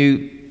this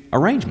new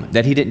arrangement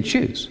that he didn't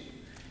choose.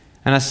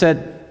 And I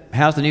said,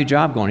 how's the new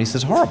job going? He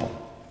says, horrible.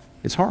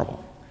 It's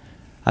horrible.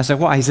 I said,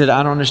 why? He said,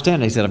 I don't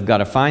understand. He said, I've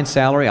got a fine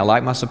salary. I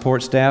like my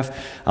support staff.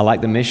 I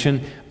like the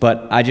mission,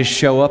 but I just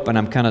show up and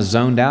I'm kind of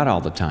zoned out all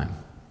the time.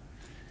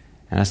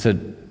 And I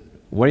said,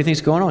 what do you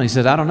think's going on? He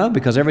said, I don't know,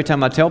 because every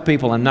time I tell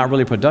people I'm not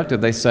really productive,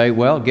 they say,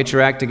 well, get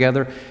your act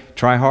together,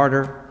 try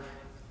harder,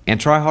 and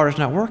try harder is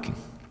not working.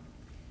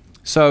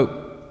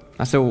 So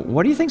I said, well,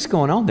 what do you think's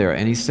going on there?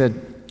 And he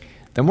said,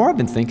 the more I've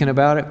been thinking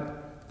about it,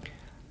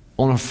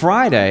 on a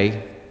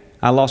Friday,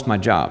 I lost my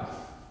job,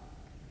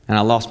 and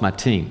I lost my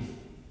team.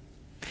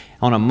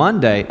 On a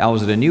Monday, I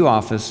was at a new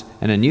office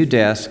and a new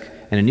desk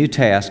and a new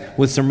task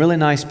with some really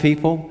nice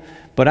people,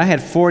 but I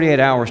had 48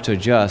 hours to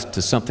adjust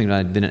to something that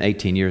I'd been in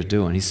 18 years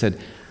doing. He said,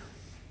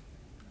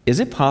 is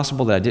it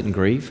possible that I didn't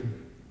grieve?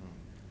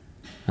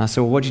 And I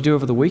said, well, what'd you do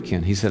over the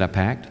weekend? He said, I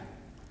packed,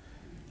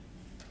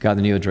 got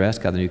the new address,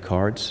 got the new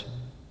cards.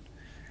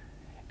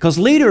 Because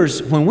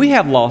leaders, when we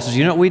have losses,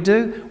 you know what we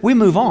do? We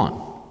move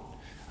on.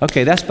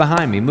 Okay, that's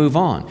behind me, move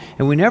on.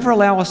 And we never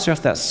allow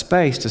ourselves that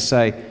space to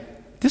say,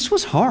 this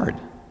was hard.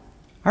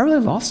 I really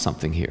lost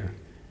something here.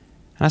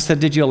 And I said,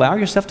 did you allow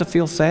yourself to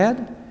feel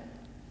sad?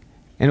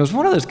 And it was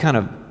one of those kind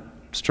of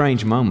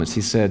strange moments.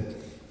 He said,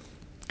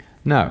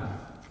 no,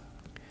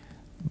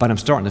 but I'm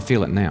starting to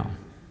feel it now.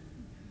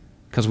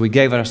 because we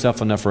gave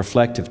ourselves enough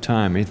reflective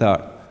time. And he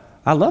thought,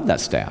 I love that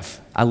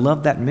staff. I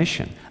love that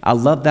mission. I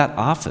love that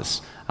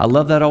office. I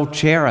love that old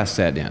chair I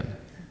sat in.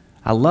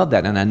 I love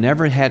that. And I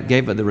never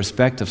gave it the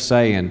respect of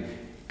saying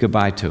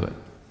goodbye to it.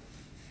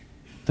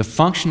 The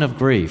function of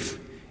grief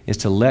is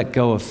to let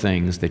go of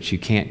things that you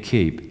can't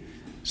keep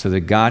so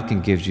that God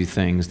can give you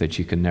things that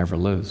you can never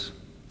lose.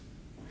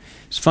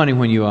 It's funny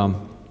when you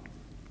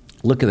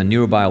look at the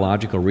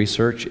neurobiological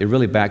research, it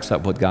really backs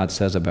up what God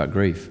says about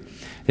grief.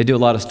 They do a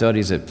lot of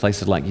studies at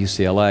places like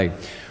UCLA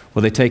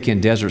where they take in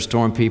Desert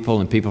Storm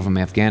people and people from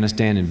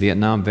Afghanistan and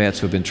Vietnam vets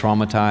who have been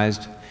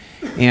traumatized,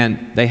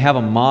 and they have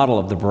a model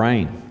of the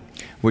brain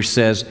which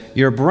says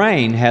your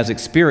brain has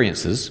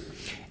experiences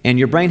and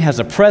your brain has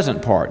a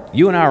present part.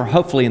 You and I are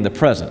hopefully in the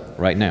present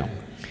right now.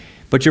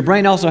 But your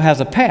brain also has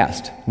a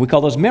past. We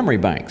call those memory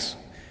banks.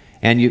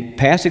 And you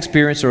past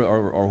experience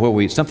or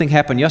where something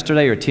happened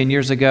yesterday or 10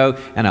 years ago,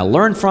 and I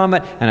learned from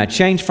it, and I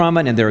changed from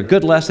it, and there are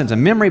good lessons,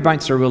 and memory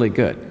banks are really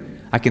good.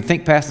 I can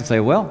think past and say,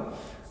 well,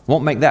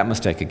 won't make that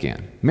mistake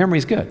again.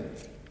 Memory's good.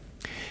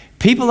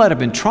 People that have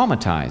been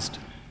traumatized,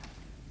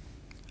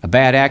 a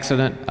bad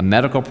accident, a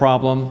medical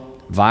problem,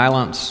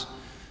 violence,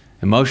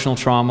 emotional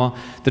trauma,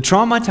 the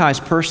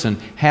traumatized person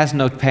has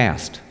no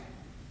past.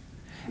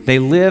 They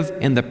live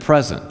in the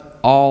present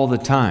all the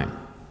time.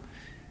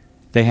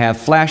 They have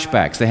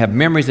flashbacks. They have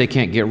memories they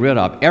can't get rid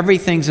of.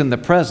 Everything's in the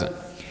present.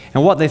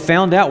 And what they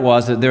found out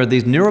was that there are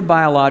these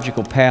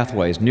neurobiological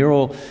pathways,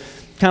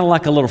 kind of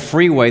like a little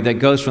freeway that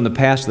goes from the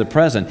past to the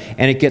present,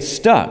 and it gets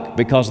stuck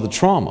because of the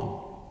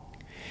trauma.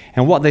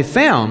 And what they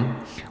found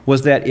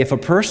was that if a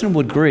person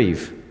would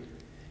grieve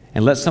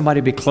and let somebody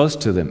be close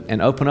to them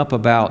and open up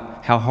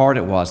about how hard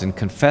it was and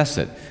confess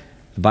it,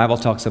 the Bible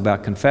talks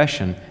about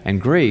confession and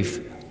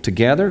grief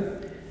together,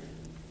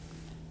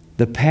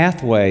 the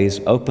pathways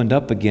opened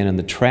up again and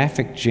the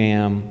traffic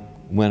jam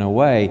went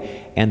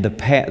away, and the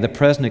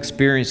present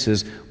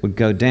experiences would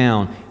go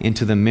down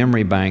into the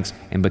memory banks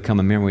and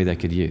become a memory they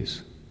could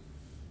use.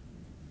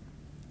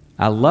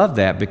 I love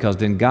that because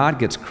then God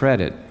gets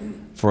credit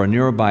for a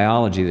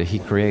neurobiology that He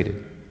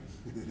created,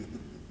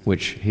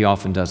 which He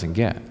often doesn't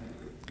get.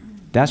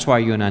 That's why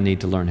you and I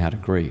need to learn how to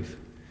grieve.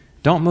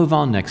 Don't move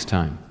on next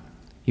time.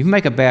 You can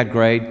make a bad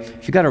grade.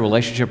 If you've got a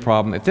relationship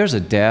problem, if there's a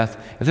death,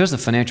 if there's a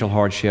financial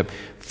hardship,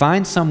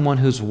 find someone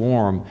who's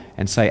warm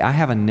and say, I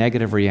have a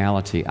negative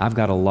reality. I've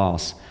got a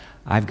loss.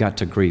 I've got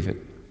to grieve it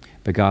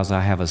because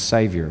I have a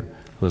Savior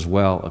who is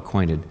well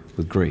acquainted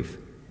with grief.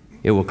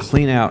 It will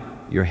clean out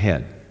your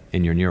head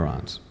and your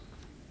neurons.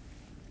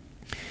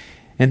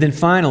 And then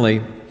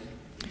finally,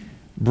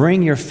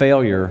 bring your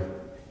failure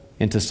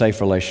into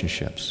safe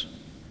relationships.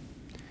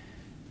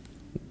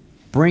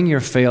 Bring your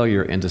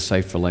failure into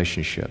safe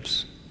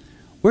relationships.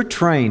 We're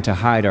trained to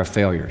hide our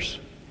failures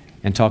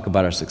and talk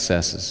about our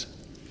successes.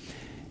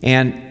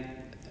 And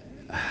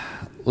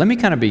let me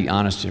kind of be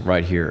honest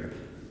right here.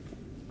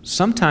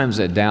 Sometimes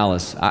at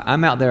Dallas,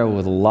 I'm out there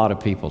with a lot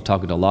of people,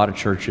 talking to a lot of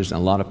churches and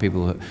a lot of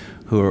people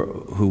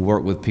who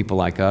work with people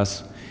like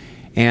us.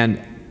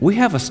 And we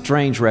have a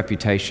strange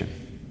reputation.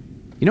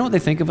 You know what they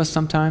think of us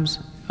sometimes,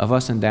 of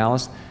us in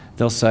Dallas?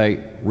 They'll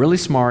say, really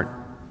smart,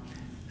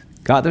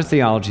 got their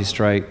theology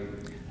straight,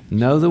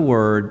 know the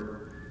Word,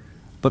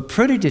 but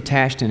pretty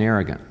detached and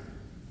arrogant.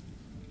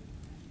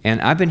 And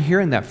I've been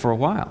hearing that for a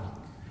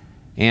while.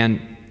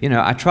 And, you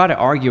know, I try to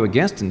argue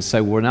against it and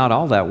say we're not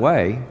all that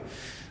way,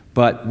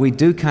 but we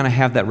do kind of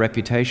have that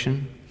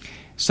reputation.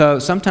 So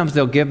sometimes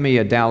they'll give me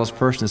a Dallas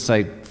person and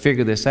say,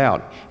 figure this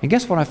out. And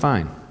guess what I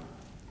find?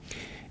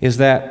 Is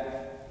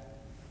that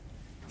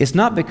it's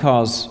not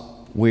because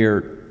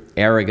we're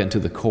arrogant to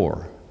the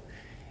core.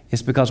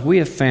 It's because we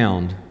have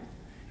found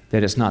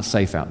that it's not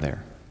safe out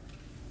there.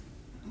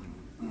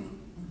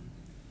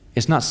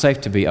 It's not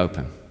safe to be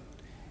open.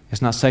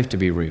 It's not safe to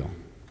be real.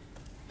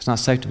 It's not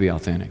safe to be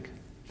authentic.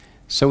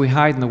 So we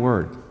hide in the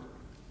Word.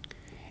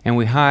 And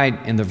we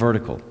hide in the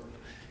vertical.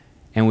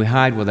 And we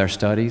hide with our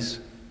studies.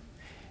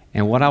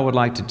 And what I would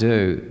like to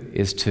do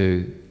is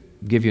to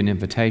give you an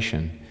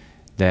invitation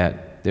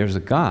that there's a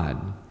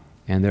God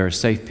and there are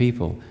safe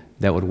people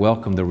that would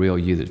welcome the real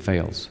you that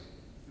fails.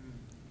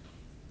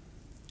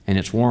 And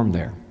it's warm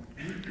there.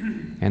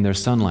 And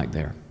there's sunlight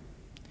there.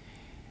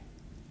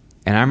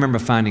 And I remember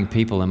finding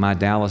people in my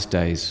Dallas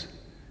days,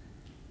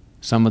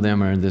 some of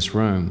them are in this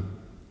room,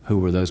 who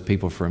were those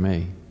people for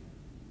me.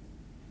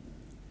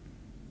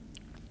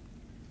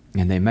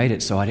 And they made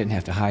it so I didn't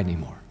have to hide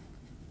anymore.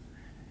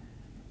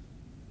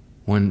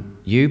 When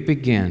you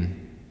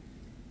begin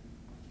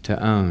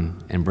to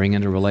own and bring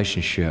into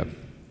relationship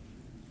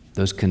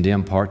those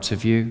condemned parts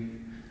of you,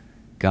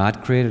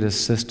 God created a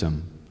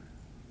system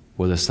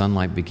where the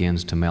sunlight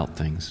begins to melt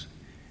things.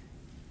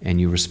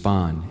 And you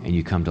respond and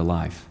you come to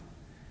life.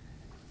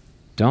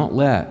 Don't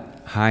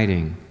let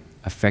hiding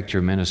affect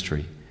your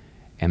ministry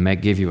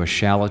and give you a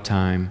shallow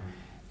time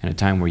and a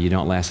time where you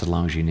don't last as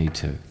long as you need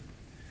to.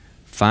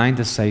 Find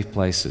the safe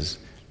places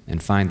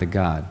and find the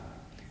God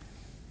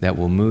that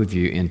will move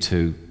you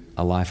into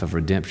a life of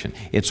redemption.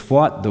 It's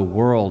what the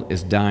world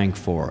is dying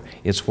for.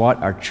 It's what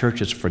our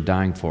churches are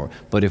dying for.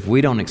 But if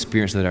we don't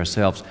experience it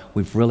ourselves,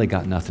 we've really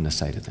got nothing to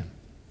say to them.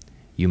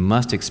 You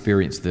must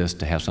experience this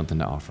to have something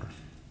to offer.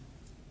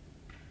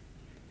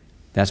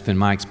 That's been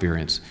my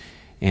experience.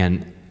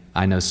 And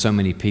I know so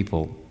many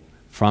people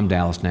from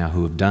Dallas now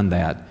who have done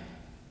that,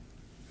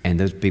 and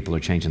those people are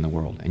changing the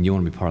world, and you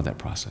want to be part of that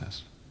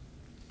process.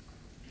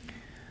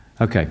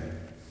 Okay.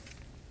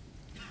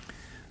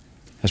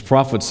 As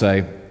Prof would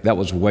say, that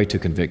was way too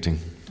convicting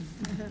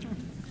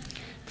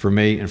for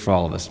me and for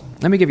all of us.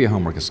 Let me give you a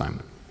homework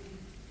assignment.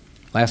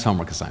 Last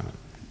homework assignment.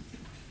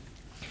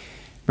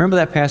 Remember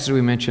that passage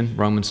we mentioned,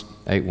 Romans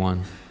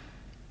 8:1?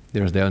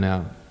 There is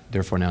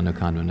therefore now no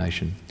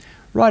condemnation.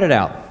 Write it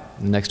out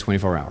in the next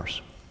 24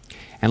 hours.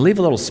 And leave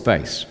a little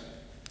space.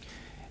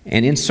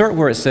 And insert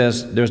where it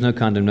says there's no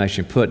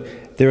condemnation.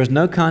 Put, there is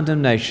no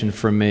condemnation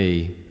for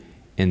me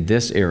in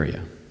this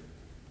area.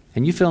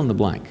 And you fill in the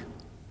blank.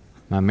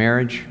 My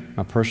marriage,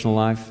 my personal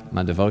life,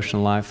 my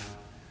devotional life,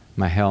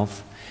 my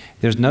health.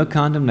 There's no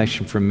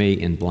condemnation for me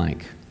in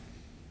blank.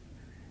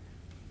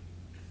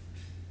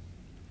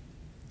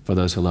 For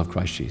those who love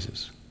Christ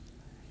Jesus.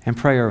 And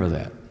pray over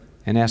that.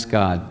 And ask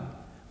God,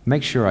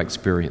 make sure I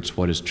experience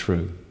what is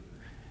true.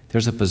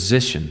 There's a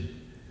position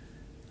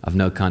of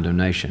no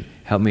condemnation.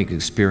 Help me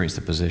experience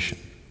the position.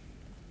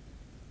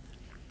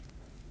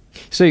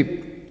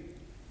 See,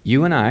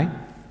 you and I,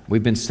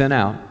 we've been sent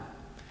out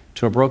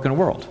to a broken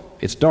world.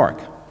 It's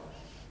dark.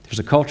 There's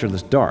a culture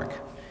that's dark.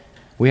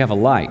 We have a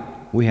light.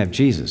 We have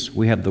Jesus.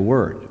 We have the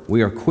Word.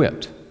 We are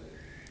equipped.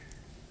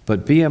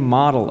 But be a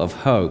model of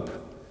hope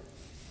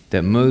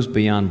that moves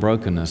beyond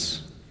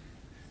brokenness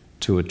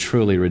to a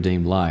truly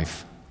redeemed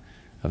life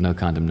of no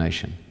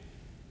condemnation.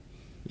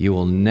 You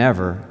will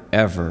never,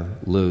 ever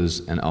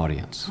lose an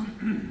audience,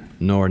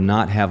 nor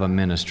not have a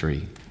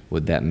ministry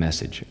with that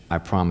message. I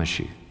promise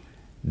you.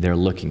 They're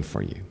looking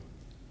for you.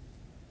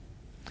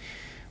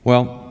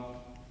 Well,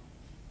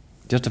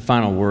 just a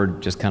final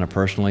word, just kind of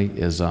personally,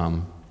 is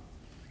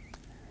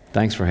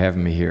thanks for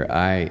having me here.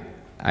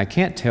 I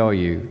can't tell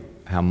you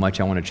how much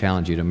I want to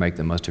challenge you to make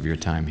the most of your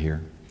time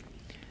here.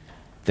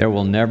 There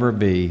will never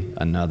be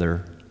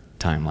another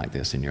time like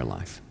this in your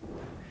life.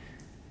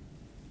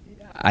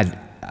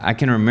 I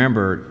can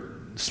remember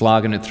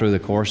slogging it through the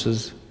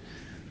courses,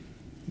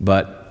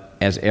 but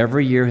as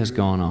every year has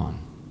gone on,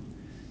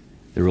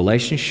 the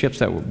relationships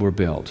that were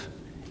built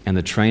and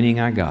the training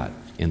I got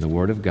in the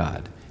Word of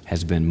God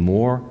has been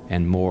more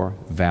and more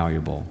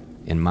valuable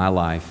in my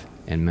life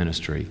and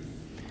ministry.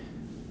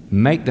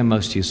 Make the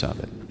most use of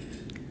it.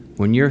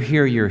 When you're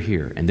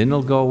here, and then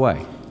it'll go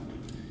away.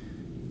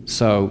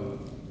 So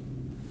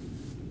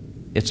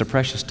it's a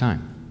precious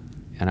time,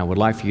 and I would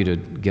like for you to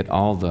get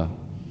all the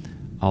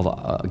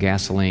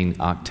gasoline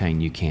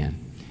octane you can,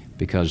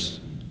 because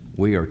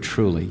we are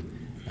truly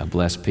a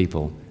blessed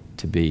people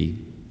to be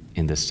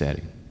in this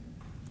setting.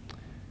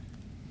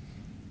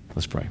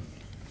 Let's pray.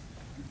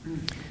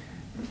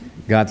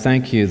 God,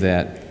 thank you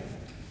that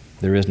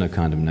there is no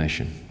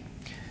condemnation.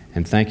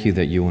 And thank you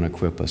that you want to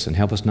equip us and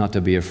help us not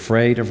to be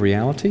afraid of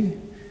reality,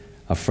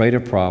 afraid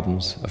of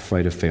problems,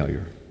 afraid of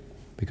failure,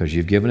 because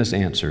you've given us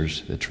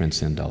answers that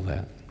transcend all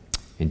that.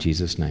 In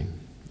Jesus' name,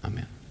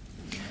 amen.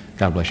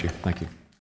 God bless you. Thank you.